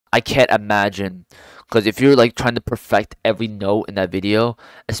I can't imagine, because if you're like trying to perfect every note in that video,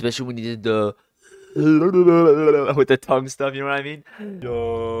 especially when you did the with the tongue stuff, you know what I mean?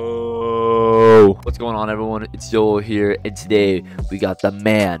 Yo, what's going on, everyone? It's YOLOW here, and today we got the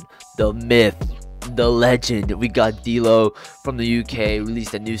man, the myth, the legend. We got D-Lo from the UK,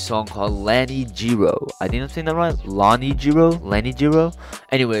 released a new song called LanigirO. I think I'm saying that right. LanigirO.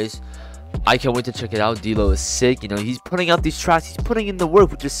 Anyways, I can't wait to check it out. D-Lo is sick. You know, he's putting out these tracks. He's putting in the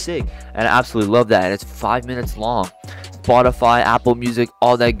work, which is sick. And I absolutely love that. And it's 5 minutes long. Spotify, Apple Music,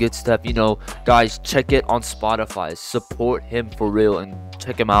 all that good stuff. You know, guys, check it on Spotify. Support him for real and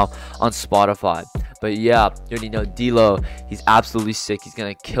check him out on Spotify. But yeah, you already know D-Lo. He's absolutely sick. He's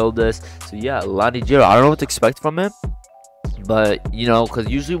gonna kill this. So yeah, LanigirO. I don't know what to expect from him. But you know, because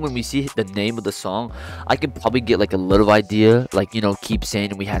usually when we see the name of the song, I can probably get like a little idea, like, you know, Keep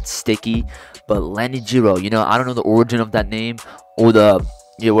Saying we had Sticky. But LanigirO, you know, I don't know the origin of that name or the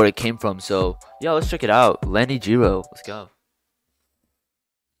where it came from. So yeah, let's check it out. LanigirO, let's go.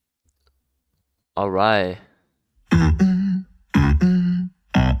 All right.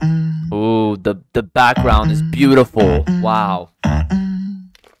 Ooh, the background is beautiful. Wow.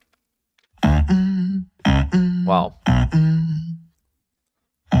 Wow.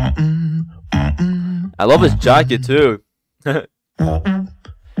 I love his jacket too. Hey.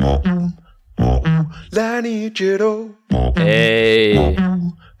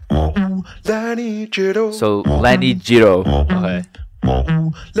 So LanigirO. Okay.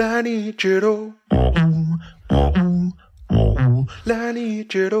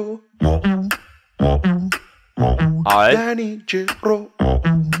 Alright.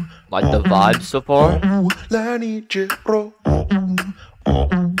 Like the vibe so far.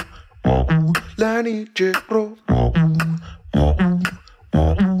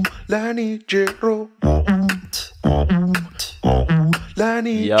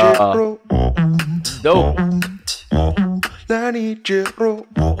 Yeah. Dope. LanigirO.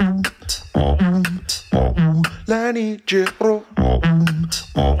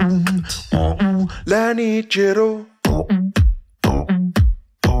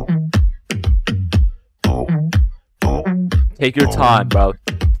 Take your time, bro.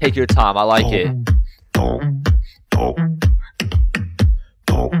 Take your time. I like it.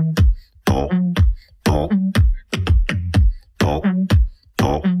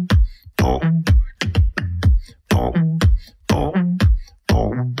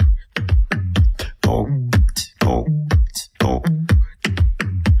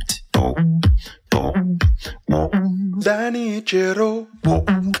 LanigirO.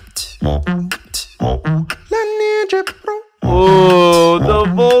 Oh, the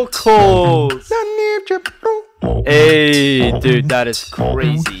vocals. Hey, dude, that is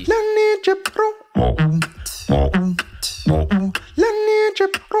crazy.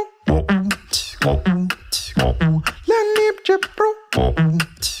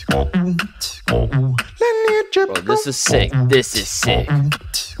 Bro, this is sick. This is sick.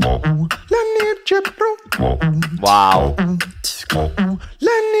 Wow.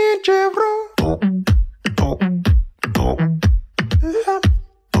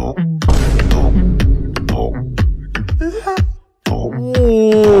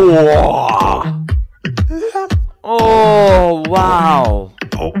 Oh, wow.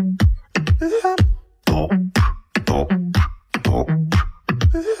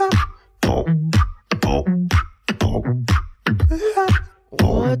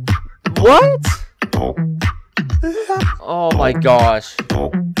 What? Oh my gosh.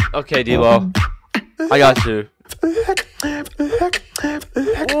 Okay, D-Lo. I got you.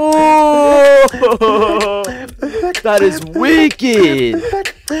 Oh, that is wicked.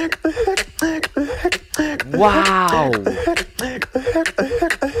 Wow.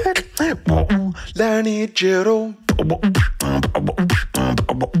 LanigirO.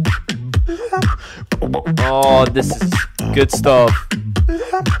 Oh, this is good stuff.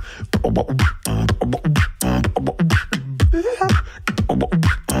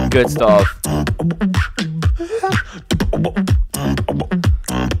 Good stuff.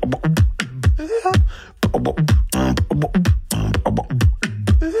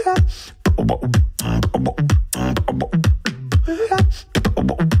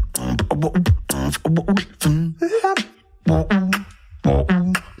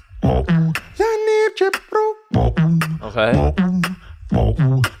 Okay.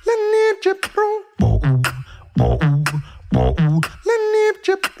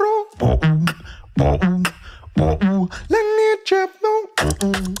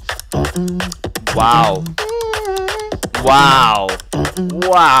 Wow. Wow.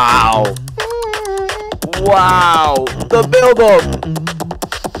 Wow. Wow. The build up.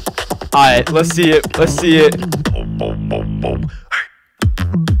 Alright, let's see it. Let's see it.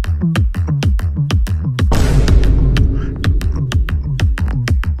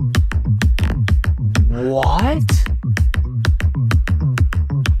 What?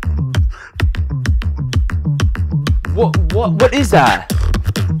 What is that?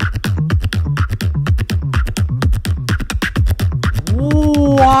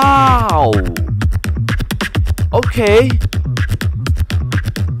 Wow. Okay.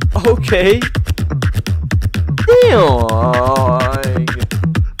 Okay. Damn.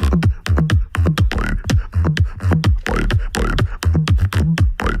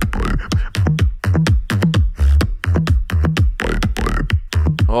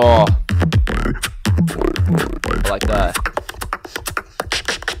 Oh. I like that.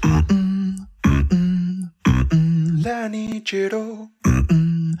 LanigirO.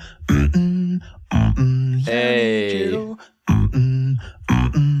 Hey.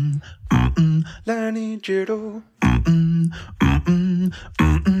 LanigirO.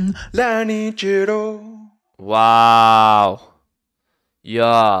 LanigirO. Wow.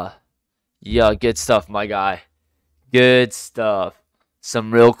 Yeah. Yeah, good stuff, my guy. Good stuff.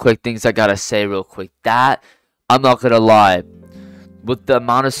 Some real quick things I gotta say real quick. That, I'm not gonna lie, with the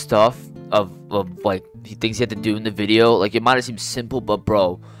amount of stuff of like things he had to do in the video, like it might have seemed simple, but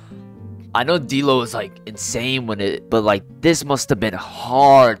bro, I know D-Lo is like insane when but like this must have been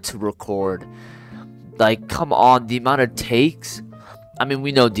hard to record. Like, come on, the amount of takes. I mean,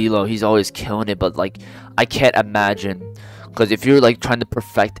 we know D-Lo, he's always killing it, but like I can't imagine, because if you're like trying to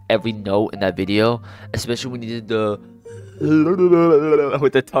perfect every note in that video, especially when you did the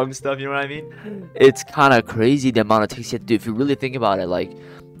with the tongue stuff, you know what I mean? It's kind of crazy the amount of takes you have to do. If you really think about it, like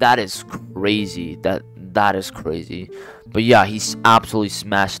that is crazy. That is crazy. But yeah, he's absolutely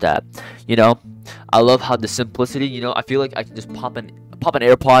smashed that. You know, I love how the simplicity. You know, I feel like I can just pop an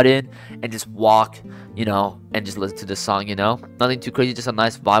AirPod in and just walk. You know, and just listen to the song. You know, nothing too crazy, just a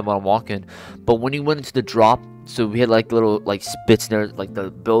nice vibe while I'm walking. But when he went into the drop, so we had like little like spits there, like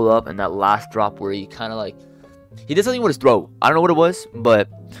the build up and that last drop where he kind of like. He did something with his throat. I don't know what it was, but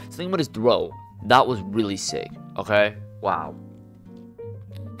something with his throat. That was really sick. Okay? Wow.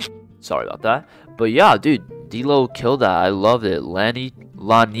 Sorry about that. But yeah, dude. D-Lo killed that. I loved it.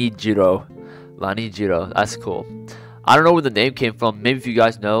 LanigirO. That's cool. I don't know where the name came from. Maybe if you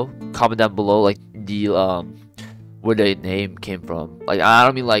guys know, comment down below like the where the name came from. Like I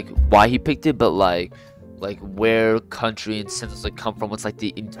don't mean like why he picked it, but like where country and sentence like come from. What's like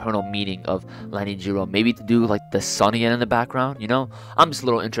the internal meaning of LanigirO? Maybe to do like the sun again in the background, you know? I'm just a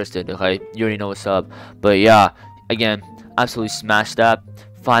little interested. Okay, you already know what's up. But yeah, again, absolutely smashed that.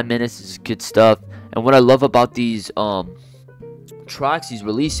 5 minutes is good stuff. And what I love about these tracks he's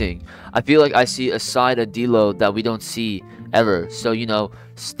releasing, I feel like I see a side of D-Lo that we don't see ever. So you know,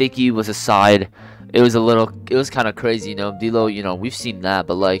 Sticky was a side. It was kind of crazy, you know. D-Lo, you know, we've seen that,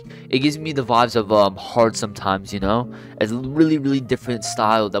 but like it gives me the vibes of Hard Sometimes, you know. It's a really different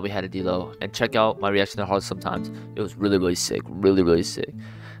style that we had at D-Lo. And check out my reaction to Hard Sometimes. It was really sick, really sick.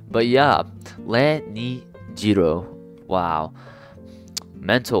 But yeah, LanigirO, wow,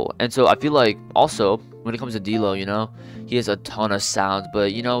 mental. And so I feel like also when it comes to D-Lo, you know, he has a ton of sounds,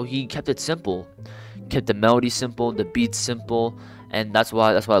 but you know, he kept it simple, kept the melody simple, the beats simple. And that's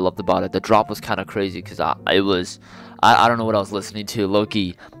what I loved about it. The drop was kind of crazy because I don't know what I was listening to,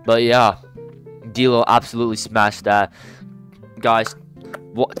 low-key. But yeah, D-Lo absolutely smashed that. Guys,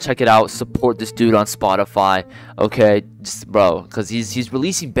 check it out. Support this dude on Spotify, okay? Just, bro, because he's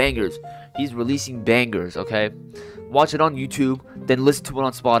releasing bangers. He's releasing bangers, okay? Watch it on YouTube, then listen to it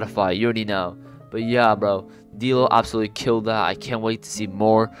on Spotify. You already know. But yeah, bro, D-Lo absolutely killed that. I can't wait to see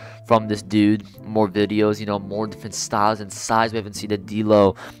more from this dude, more videos, you know, more different styles and sides. We haven't seen a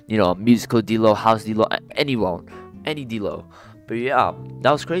D-Lo, you know, musical D-Lo, house D-Lo, any D-Lo. But yeah,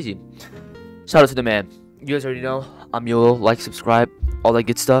 that was crazy. Shout out to the man. You guys already know, I'm YOLOW. Like, subscribe, all that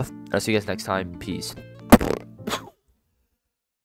good stuff. I'll see you guys next time. Peace.